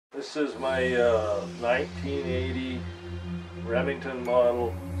This is my 1980 Remington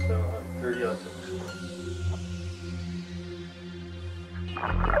model 30-06.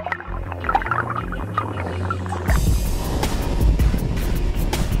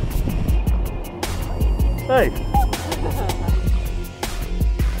 Hey!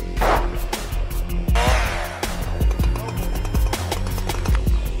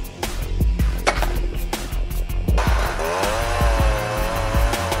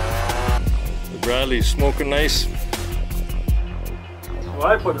 Bradley's smoking nice. So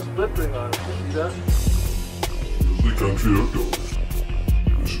I put a split ring on it. See that? Grizzly Country Outdoors.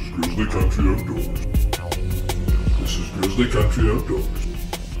 This is Grizzly Country Outdoors. This is Grizzly Country Outdoors.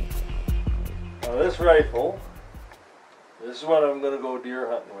 Now this rifle, this is what I'm going to go deer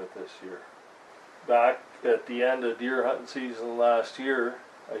hunting with this year. Back at the end of deer hunting season last year,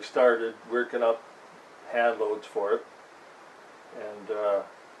 I started working up hand loads for it. And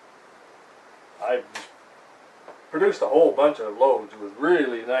I produced a whole bunch of loads with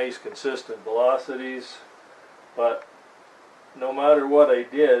really nice consistent velocities, but no matter what I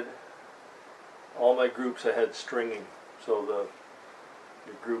did, all my groups I had stringing, so the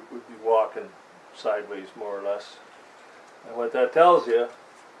group would be walking sideways more or less. And what that tells you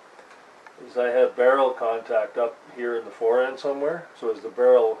is I had barrel contact up here in the forend somewhere, so as the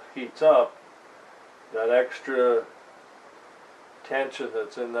barrel heats up, that extra tension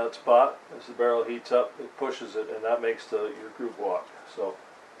that's in that spot, as the barrel heats up, it pushes it, and that makes your group walk. So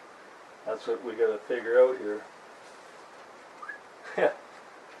that's what we got to figure out here.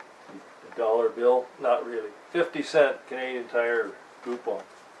 A dollar bill? Not really. 50-cent Canadian Tire group one.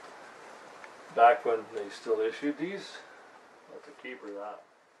 Back when they still issued these, that's a keeper, that.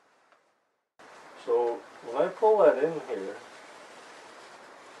 So when I pull that in here,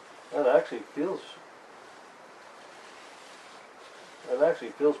 that actually feels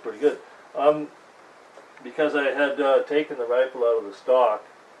pretty good. Because I had taken the rifle out of the stock,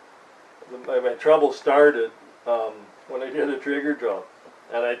 my trouble started when I did a trigger drop.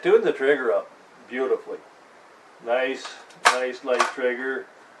 And I tuned the trigger up beautifully. Nice light trigger.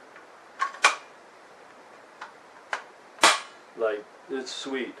 Like, it's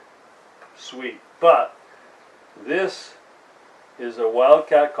sweet. But this is a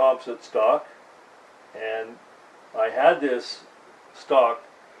Wildcat composite stock, and I had this stock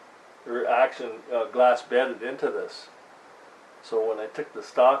or action glass bedded into this. So when I took the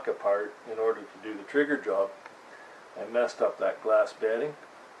stock apart in order to do the trigger job, I messed up that glass bedding.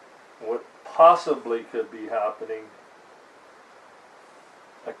 What possibly could be happening,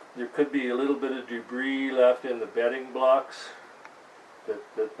 there could be a little bit of debris left in the bedding blocks that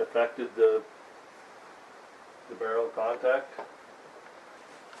affected the barrel contact.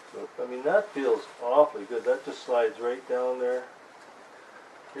 So, I mean, that feels awfully good. That just slides right down there.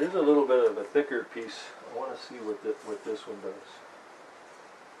 Here's a little bit of a thicker piece. I want to see what this one does.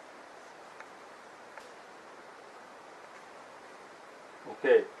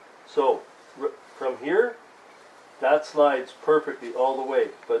 Okay, so from here, that slides perfectly all the way.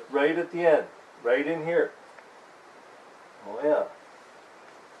 But right at the end, right in here. Oh yeah.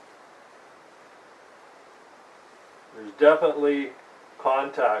 There's definitely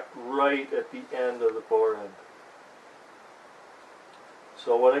contact right at the end of the forend.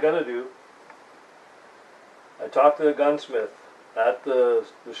 So what I got to do, I talked to the gunsmith at the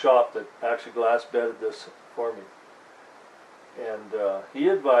shop that actually glass bedded this for me. And he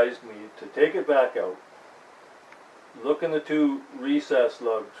advised me to take it back out, look in the two recess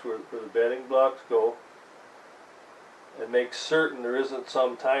lugs where the bedding blocks go, and make certain there isn't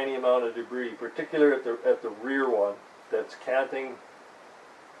some tiny amount of debris, particularly at the rear one, that's canting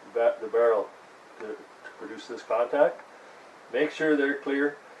the barrel to produce this contact. Make sure they're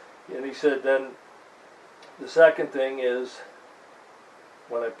clear. And he said then the second thing is,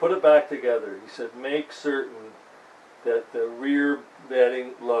 when I put it back together, he said make certain that the rear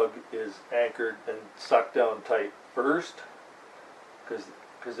bedding lug is anchored and sucked down tight first,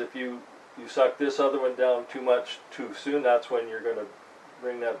 because if you suck this other one down too much too soon, that's when you're going to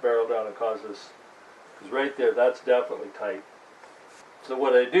bring that barrel down and cause this, because right there, that's definitely tight. So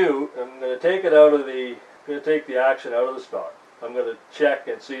what I do, I'm going to take it out of the, take the action out of the stock. I'm going to check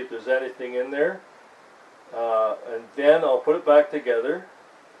and see if there's anything in there, and then I'll put it back together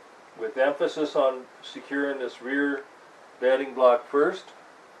with emphasis on securing this rear bedding block first,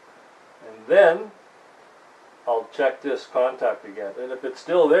 and then I'll check this contact again. And if it's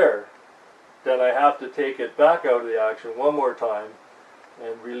still there, then I have to take it back out of the action one more time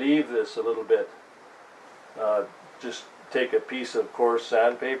and relieve this a little bit. Just take a piece of coarse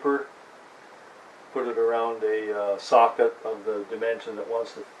sandpaper put it around a socket of the dimension that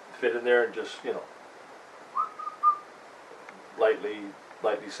wants to fit in there, and just, you know, lightly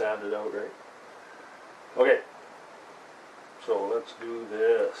sand it out, right? Okay, so let's do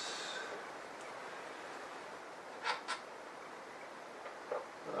this.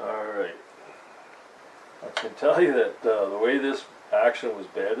 Alright, I can tell you that the way this action was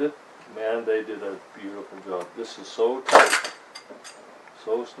bedded, man, they did a beautiful job. This is so tight,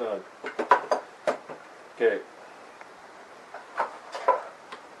 so snug. Okay.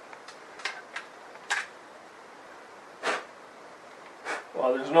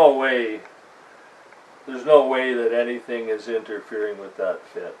 Well, there's no way that anything is interfering with that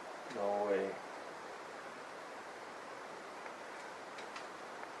fit. No way.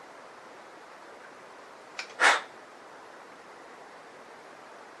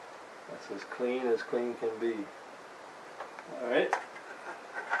 That's as clean can be. Alright.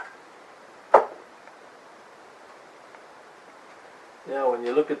 Now when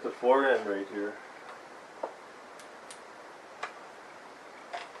you look at the fore end right here,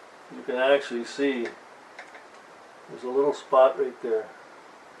 you can actually see there's a little spot right there.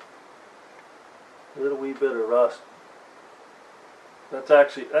 A little wee bit of rust. That's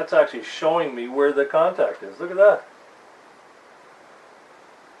actually showing me where the contact is. Look at that.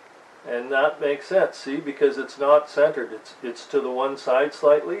 And that makes sense, see, because it's not centered. It's to the one side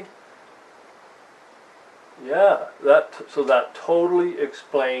slightly. Yeah, so that totally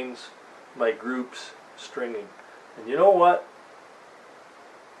explains my group's stringing. And you know what?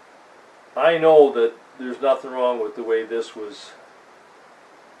 I know that there's nothing wrong with the way this was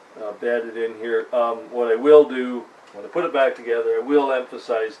bedded in here. What I will do, when I put it back together, I will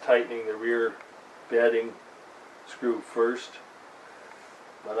emphasize tightening the rear bedding screw first.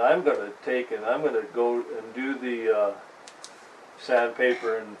 But I'm going to take and I'm going to go and do the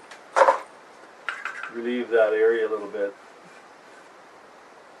sandpaper and relieve that area a little bit.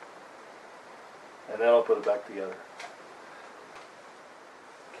 And then I'll put it back together.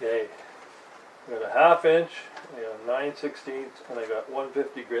 Okay. I got a 1/2 inch, I got 9/16, and I got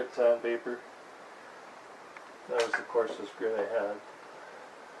 150 grit sandpaper. That was the coarsest grit I had.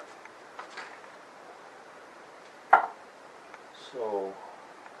 So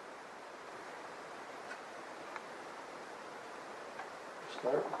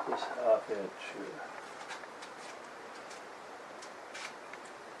start with this 1/2 inch here.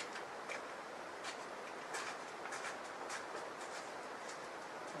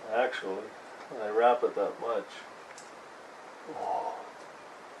 Actually, when I wrap it that much,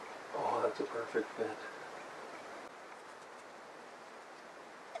 oh, that's a perfect fit.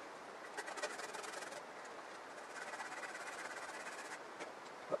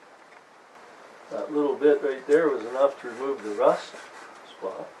 That little bit right there was enough to remove the rust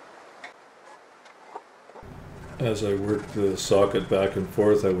spot. As I worked the socket back and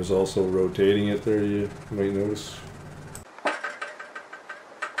forth, I was also rotating it there, you might notice.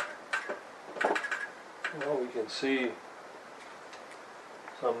 Well, we can see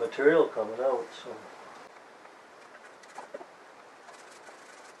some material coming out, so.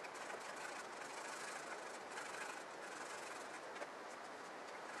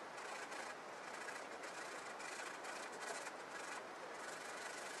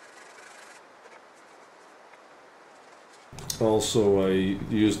 Also, I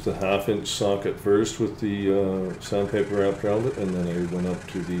used the 1/2 inch socket first with the sandpaper wrapped around it, and then I went up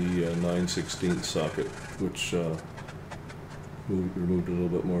to the 9/16 socket, which removed a little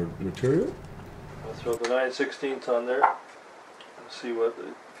bit more material. I'll throw the 9/16 on there and see what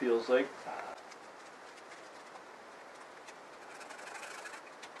it feels like.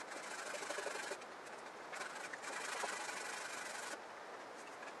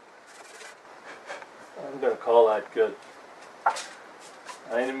 I'm going to call that good.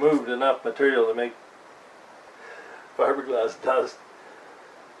 I moved enough material to make fiberglass dust.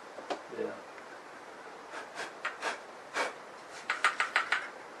 Yeah.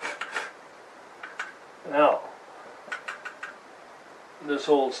 Now, this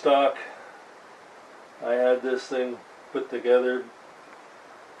old stock, I had this thing put together,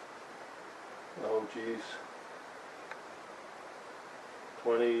 oh geez,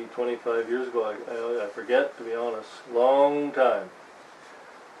 20, 25 years ago. I forget, to be honest. Long time.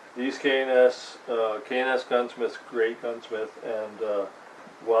 These K&S Gunsmith, great gunsmith, and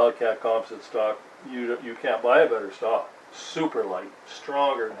Wildcat composite stock, you can't buy a better stock. Super light,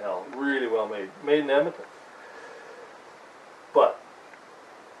 stronger than hell, really well made. Made in Edmonton. But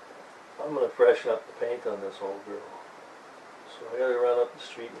I'm going to freshen up the paint on this old girl. So I got to run up the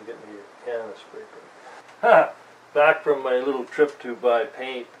street and get me a can of spray paint. Back from my little trip to buy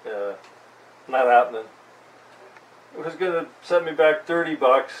paint, Not happening. It was gonna set me back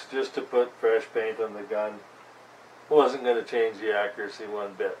 $30 just to put fresh paint on the gun. Wasn't gonna change the accuracy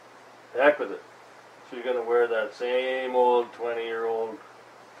one bit. Heck with it. So you're gonna wear that same old 20-year-old.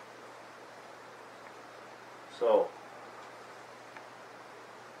 So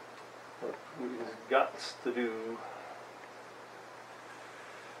what we've got to do.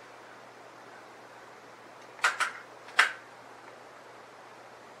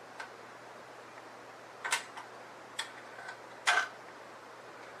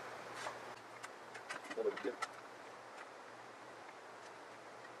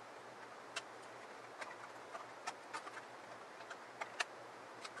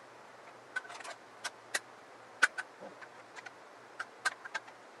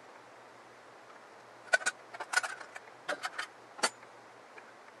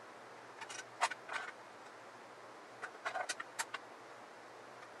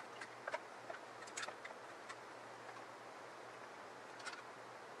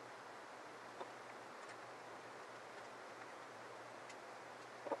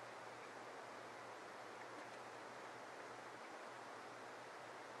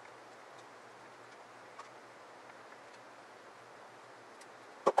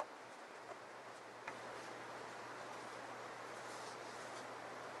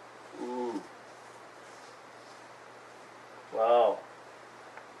 Wow,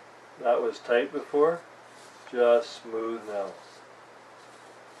 that was tight before, just smooth now.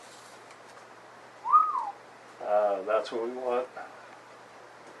 That's what we want.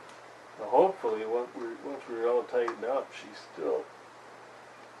 Now hopefully once we're all tightened up, she still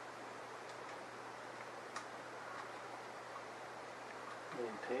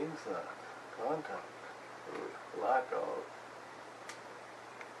maintains that contact, or lack of.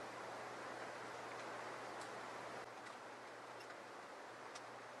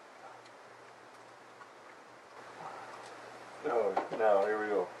 Oh, now here we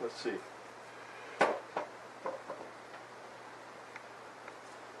go. Let's see.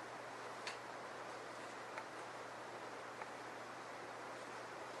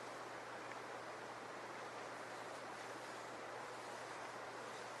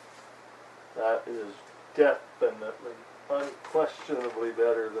 That is definitely, unquestionably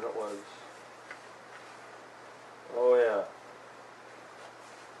better than it was. Oh yeah.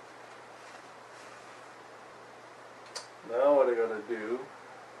 Now what I gotta do,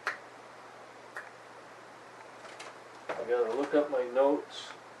 I gotta look up my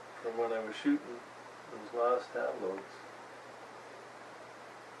notes from when I was shooting those last handloads.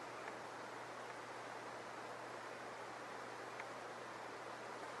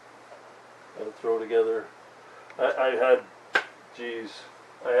 Gotta throw together, I had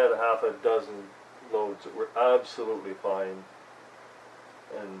a half a dozen loads that were absolutely fine.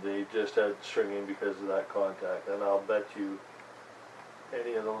 And they just had stringing because of that contact. And I'll bet you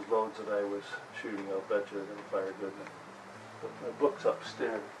any of those loads that I was shooting, I'll bet you are going to fire good. But my book's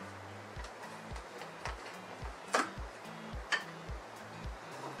upstairs.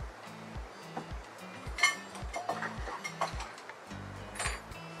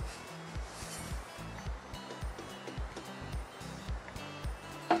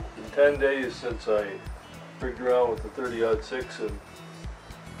 It's been 10 days since I rigged around with the 30-06 and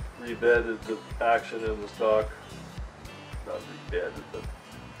rebedded the action in the stock. Not rebedded, but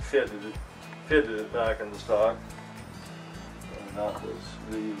fitted it back in the stock. And that was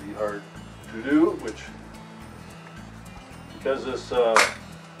really hard to do, which, because this has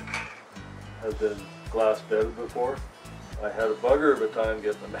been glass bedded before, I had a bugger of a time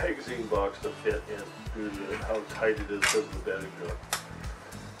getting the magazine box to fit in due to how tight it is because of the bedding joint.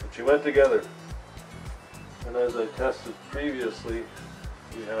 But she went together. And as I tested previously,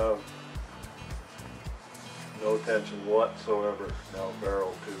 we have no tension whatsoever now,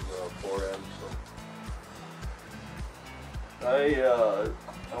 barrel to fore end. So I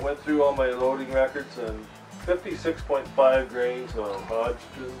went through all my loading records, and 56.5 grains on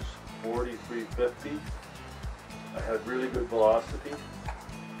Hodgkin's 4350. I had really good velocity,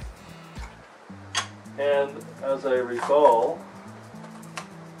 and as I recall,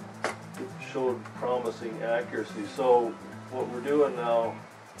 it showed promising accuracy. So what we're doing now,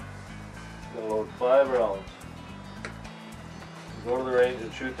 I'm going to load 5 rounds. Go to the range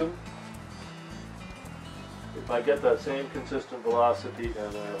and shoot them. If I get that same consistent velocity,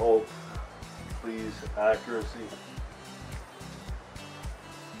 and I hope, please, accuracy.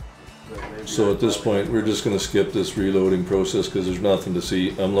 So at this point, we're just going to skip this reloading process because there's nothing to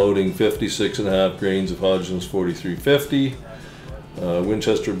see. I'm loading 56.5 grains of Hodgkin's 4350,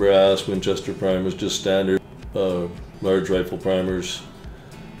 Winchester brass, Winchester primers, just standard large rifle primers,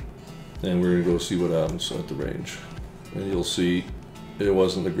 and we're gonna go see what happens at the range. And you'll see it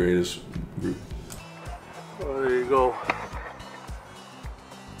wasn't the greatest group. Well, there you go.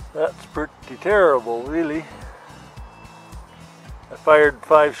 That's pretty terrible, really. I fired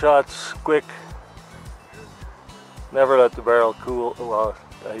 5 shots quick. Never let the barrel cool. Well,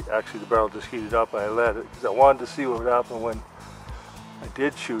 actually the barrel just heated up and I let it because I wanted to see what would happen when I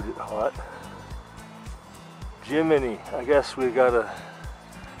did shoot it hot. Jiminy, I guess we gotta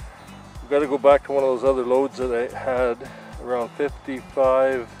go back to one of those other loads that I had around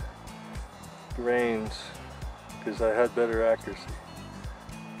 55 grains because I had better accuracy.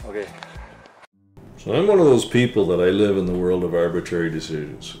 Okay. So I'm one of those people that I live in the world of arbitrary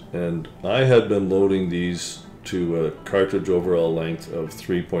decisions, and I had been loading these to a cartridge overall length of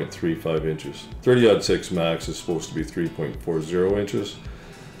 3.35 inches. 30-06 max is supposed to be 3.40 inches.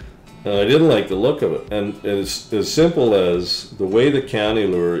 And I didn't like the look of it. And it's as simple as the way the canny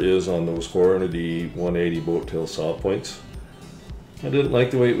lure is on those Hornady 180 boat tail saw points. I didn't like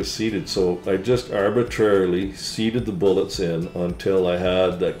the way it was seated, so I just arbitrarily seated the bullets in until I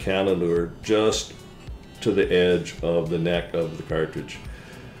had that canny lure just to the edge of the neck of the cartridge.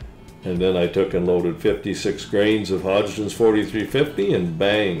 And then I took and loaded 56 grains of Hodgdon's 4350 and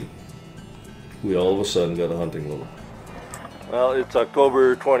bang, we all of a sudden got a hunting load. Well, it's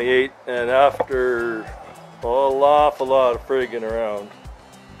October 28th, and after an awful lot of frigging around,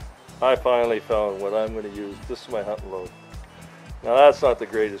 I finally found what I'm going to use. This is my hunting load. Now that's not the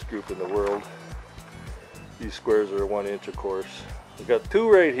greatest group in the world. These squares are 1 inch, of course. We've got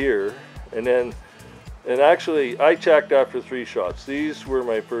 2 right here, and actually I checked after 3 shots. These were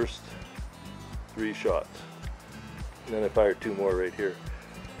my first 3 shots. And then I fired 2 more right here.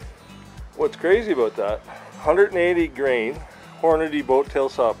 What's crazy about that, 180 grain Hornady boat tail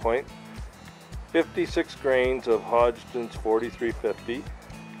saw point, 56 grains of Hodgdon's 4350,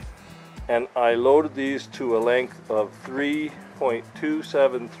 and I loaded these to a length of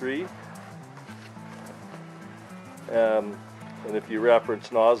 3.273. And if you reference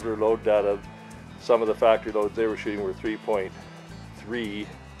Nosler load data, some of the factory loads they were shooting were 3.3,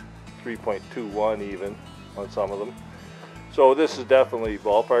 3.21 even on some of them. So this is definitely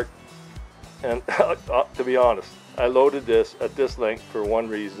ballpark. And to be honest, I loaded this at this length for one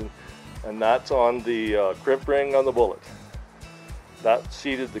reason, and that's on the crimp ring on the bullet. That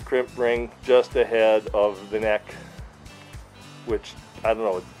seated the crimp ring just ahead of the neck, which, I don't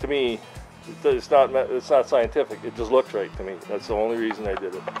know, to me, it's not scientific. It just looks right to me. That's the only reason I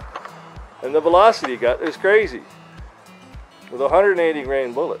did it. And the velocity you got is crazy. With a 180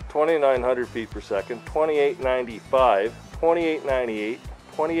 grain bullet, 2,900 feet per second, 2895, 2898,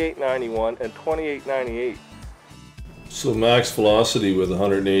 2891, and 2898. So max velocity with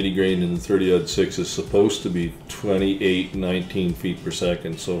 180 grain in the 30-06 is supposed to be 2819 feet per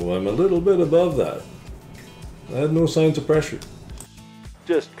second, so I'm a little bit above that. I had no signs of pressure.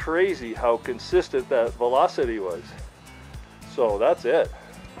 Just crazy how consistent that velocity was. So that's it.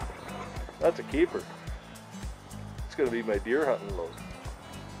 That's a keeper. It's going to be my deer hunting load.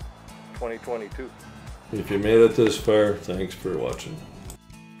 2022. If you made it this far, thanks for watching.